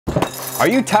Are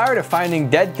you tired of finding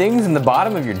dead things in the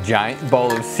bottom of your giant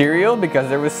bowl of cereal because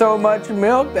there was so much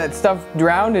milk that stuff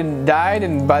drowned and died,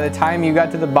 and by the time you got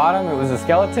to the bottom it was a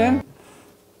skeleton?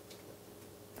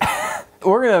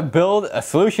 We're gonna build a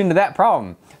solution to that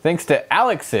problem. Thanks to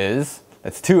Alex's,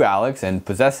 that's 2 Alex and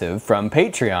Possessive from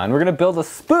Patreon, we're gonna build a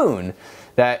spoon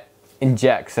that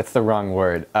injects, that's the wrong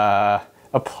word,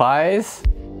 applies.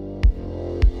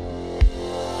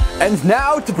 And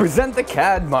now to present the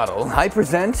CAD model, I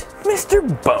present Mr.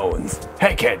 Bones.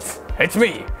 Hey kids, it's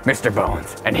me, Mr.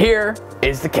 Bones, and here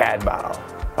is the CAD model.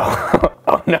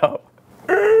 Oh no.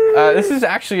 This is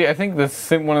actually, I think,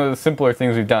 one of the simpler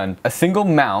things we've done. A single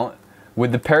mount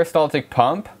with the peristaltic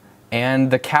pump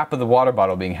and the cap of the water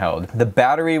bottle being held. The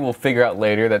battery we'll figure out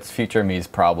later, that's future me's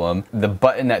problem. The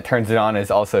button that turns it on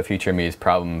is also future me's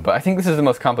problem, but I think this is the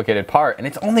most complicated part, and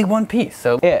it's only one piece,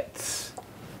 so it's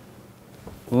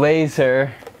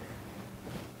laser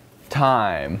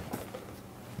time.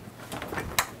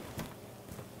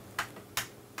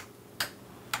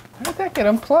 How did that get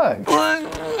unplugged?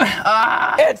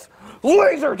 It's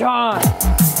laser time!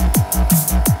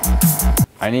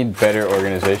 I need better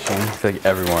organization. I feel like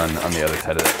everyone on the other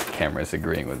side of the camera is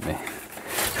agreeing with me.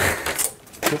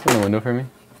 Can you open the window for me?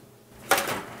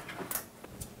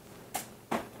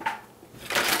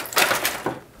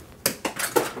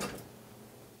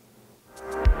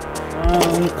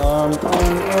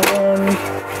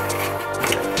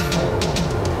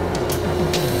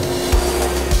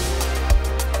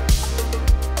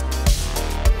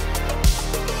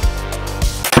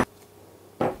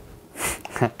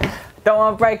 Don't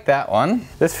want to break that one.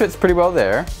 This fits pretty well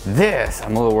there. This,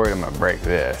 I'm a little worried I'm gonna break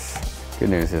this. Good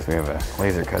news is we have a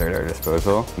laser cutter at our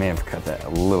disposal. May have cut that a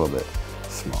little bit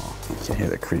small. You can hear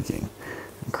the creaking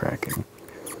and cracking.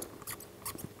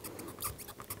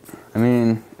 I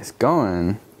mean, it's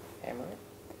going. Hammer it?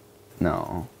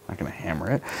 No, I'm not gonna hammer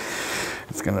it.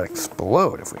 It's gonna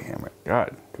explode if we hammer it.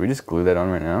 God, do we just glue that on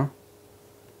right now?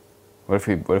 What if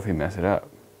we mess it up?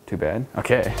 Too bad?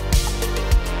 Okay.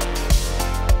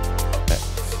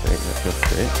 That feels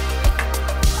straight.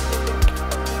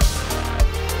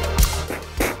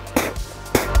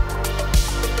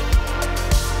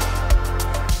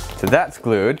 So that's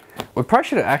glued. We probably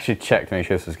should have actually checked to make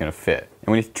sure this was gonna fit.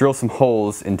 And we need to drill some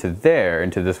holes into there,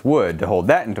 into this wood, to hold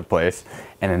that into place.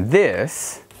 And then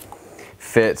this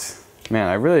fits. Man,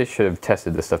 I really should have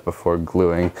tested this stuff before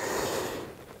gluing.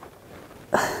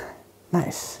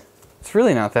 Nice. It's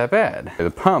really not that bad.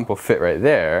 The pump will fit right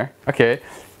there. Okay,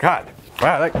 God,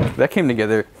 wow, that came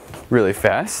together really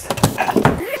fast.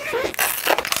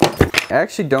 I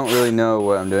actually don't really know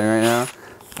what I'm doing right now.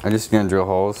 I'm just gonna drill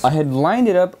holes. I had lined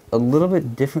it up a little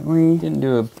bit differently. Didn't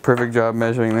do a perfect job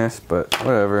measuring this, but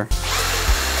whatever.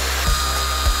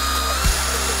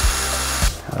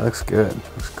 That looks good.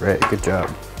 Looks great. Good job.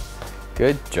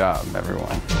 Good job,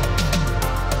 everyone.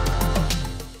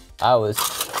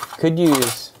 Could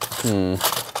use,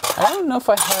 I don't know if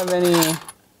I have any,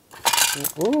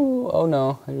 ooh, oh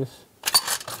no, I just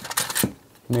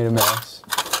made a mess.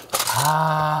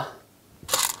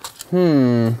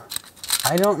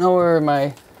 I don't know where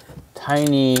my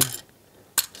tiny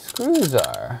screws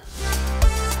are.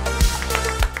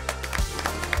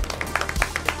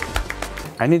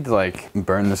 I need to like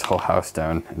burn this whole house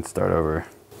down and start over.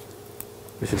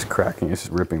 It's just cracking, it's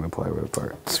just ripping the plywood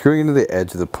apart. Screwing into the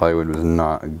edge of the plywood was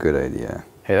not a good idea.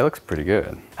 Hey, that looks pretty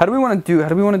good. How do we want to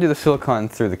do the silicone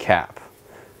through the cap?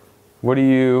 What do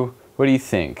you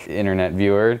think, internet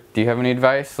viewer? Do you have any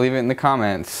advice? Leave it in the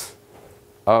comments.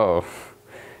 Oh,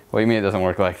 what do you mean it doesn't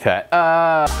work like that?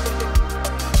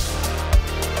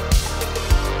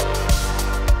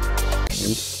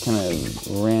 Just kind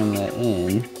of ram that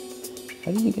in.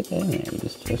 How did you get that in there? You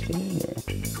just twisted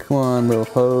it, or? Come on, little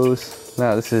hose.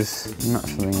 Wow, this is not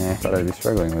something I thought I'd be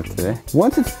struggling with today.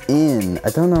 Once it's in, I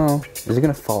don't know, is it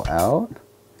gonna fall out?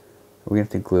 Are we gonna have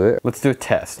to glue it? Let's do a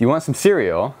test. You want some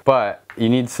cereal, but you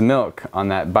need some milk on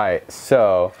that bite,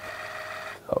 so...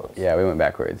 Oh, yeah, we went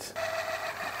backwards.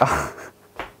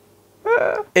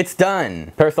 It's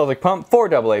done! Peristaltic pump,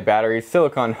 4 AA batteries,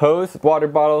 silicone hose, water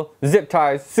bottle, zip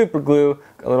ties, super glue,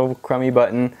 a little crummy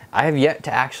button. I have yet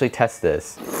to actually test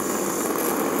this.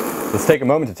 Let's take a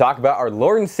moment to talk about our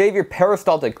Lord and Savior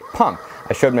peristaltic pump.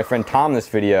 I showed my friend Tom this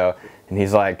video, and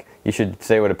he's like, you should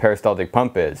say what a peristaltic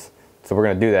pump is. So we're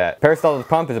gonna do that. Peristaltic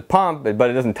pump is a pump, but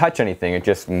it doesn't touch anything, it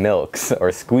just milks or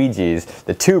squeegees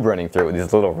the tube running through it with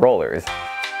these little rollers.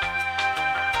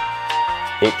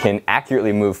 it can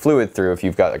accurately move fluid through. If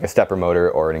you've got like a stepper motor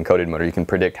or an encoded motor, you can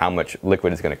predict how much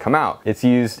liquid is going to come out. It's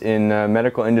used in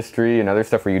medical industry and other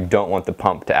stuff where you don't want the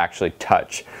pump to actually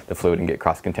touch the fluid and get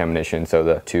cross-contamination, so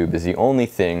the tube is the only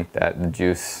thing that the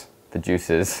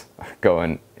juices are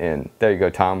going in. There you go,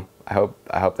 Tom. I hope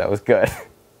that was good.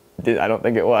 I don't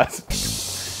think it was.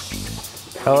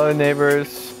 Hello,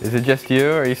 neighbors. Is it just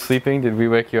you? Are you sleeping? Did we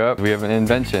wake you up? We have an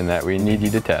invention that we need you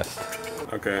to test.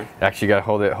 Okay. Actually, you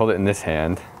gotta hold it in this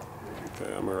hand.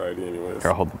 Okay, I'm a righty anyways.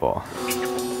 Or hold the ball.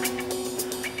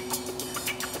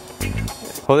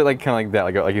 Hold it like kind of like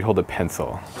that, like you'd hold a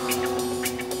pencil. Here,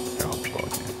 hold the ball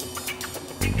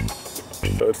again.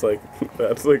 So it's like,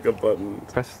 that's like a button.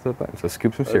 Press the button. So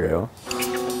scoop some cereal.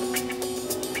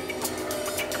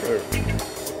 There.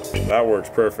 That works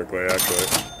perfectly, actually.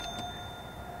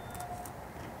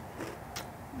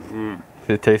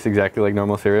 Does it taste exactly like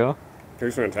normal cereal?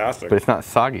 Tastes fantastic. But it's not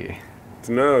soggy.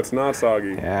 No, it's not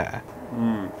soggy. Yeah.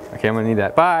 Okay, I'm gonna need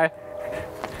that. Bye.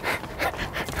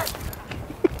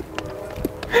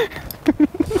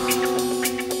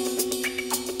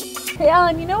 Hey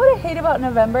Alan, you know what I hate about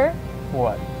November?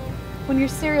 What? When your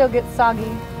cereal gets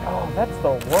soggy. Oh, that's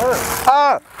the worst.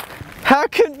 Oh, how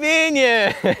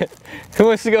convenient! Who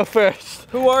wants to go first?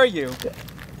 Who are you?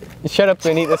 Shut up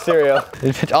and eat the cereal.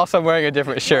 Also, I'm wearing a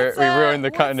different shirt. We ruined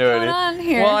the continuity. What's going on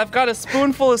here? Well, I've got a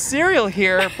spoonful of cereal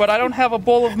here, but I don't have a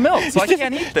bowl of milk, so I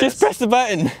can't eat this. Just press the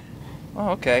button. Oh,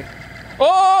 okay.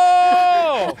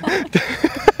 Oh!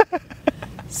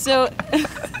 So,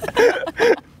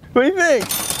 What do you think?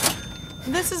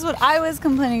 this is what I was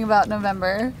complaining about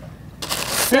November.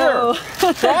 Here,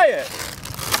 try it.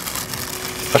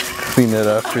 Clean it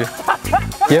up. Do you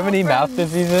have any mouth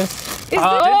diseases?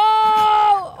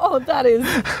 Oh, that is,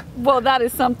 well, that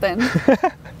is something.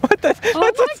 What the?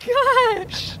 Oh my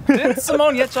gosh. Didn't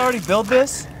Simone Yates already build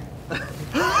this?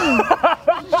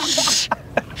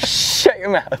 Shut your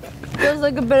mouth. Feels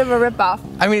like a bit of a ripoff.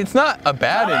 I mean, it's not a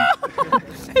bad.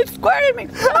 It squirted me.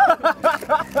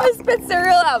 I spit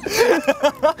cereal out.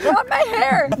 On my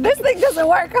hair. This thing doesn't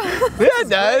work. Yeah, it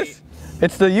does.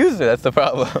 It's the user that's the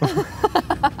problem.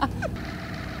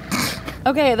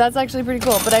 Okay, that's actually pretty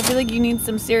cool, but I feel like you need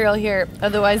some cereal here,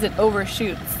 otherwise it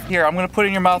overshoots. Here, I'm gonna put it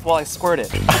in your mouth while I squirt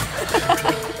it.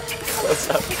 What's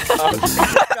up?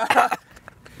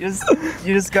 You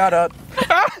just gotta.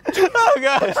 Oh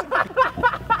gosh.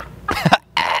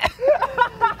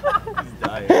 He's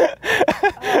dying.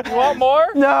 You want more?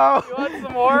 No. You want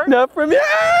some more? Not from you.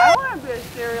 I want a bit of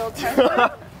cereal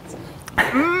type.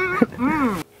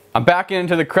 I'm back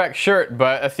into the correct shirt,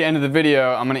 but that's the end of the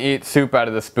video. I'm gonna eat soup out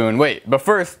of the spoon. Wait, but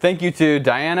first, thank you to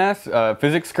Diana,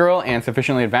 physics girl, and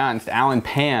Sufficiently Advanced, Alan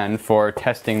Pan, for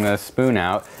testing the spoon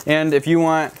out. And if you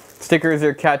want stickers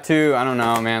or tattoo, I don't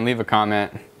know, man, leave a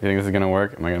comment. You think this is gonna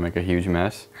work? Am I gonna make a huge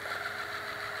mess?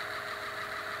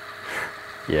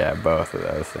 Yeah, both of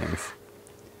those things.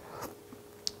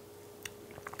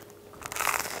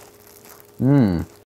 Mmm.